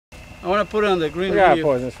I want to put it on the green We got a leaf.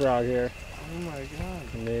 poisonous frog here. Oh my god.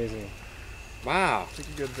 Amazing. Wow. Take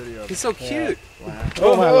a good video of He's it. so cute. Wow.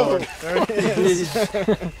 Oh my lord. There he is.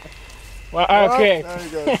 Well, okay. There he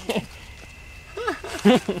goes.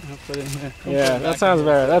 I'll put it in there. Yeah, that sounds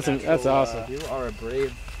better. That's awesome. You are a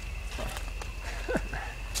brave.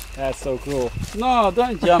 That's so cool. No,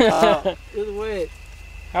 don't jump out. Just wait.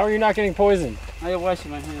 How are you not getting poisoned? I wash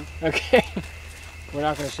my hand. Okay. We're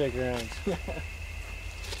not gonna shake your hands.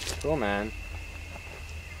 Cool, man.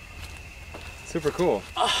 Super cool.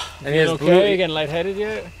 And he You has okay? blue. You getting lightheaded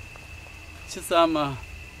yet? Just I'm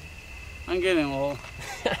getting old.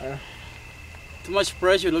 Too much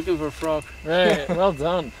pressure looking for a frog. Right. Well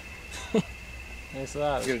done. Thanks a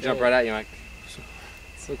lot. He's gonna jump right at you, Mike.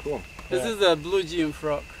 So cool. This Yeah. is the blue jean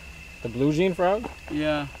frog. The blue jean frog?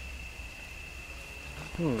 Yeah.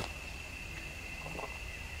 Hmm.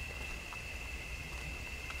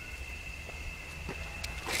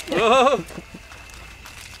 Oh,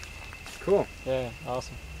 Cool. Yeah.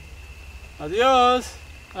 Awesome. adios.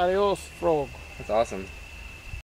 Adios, frog. That's awesome.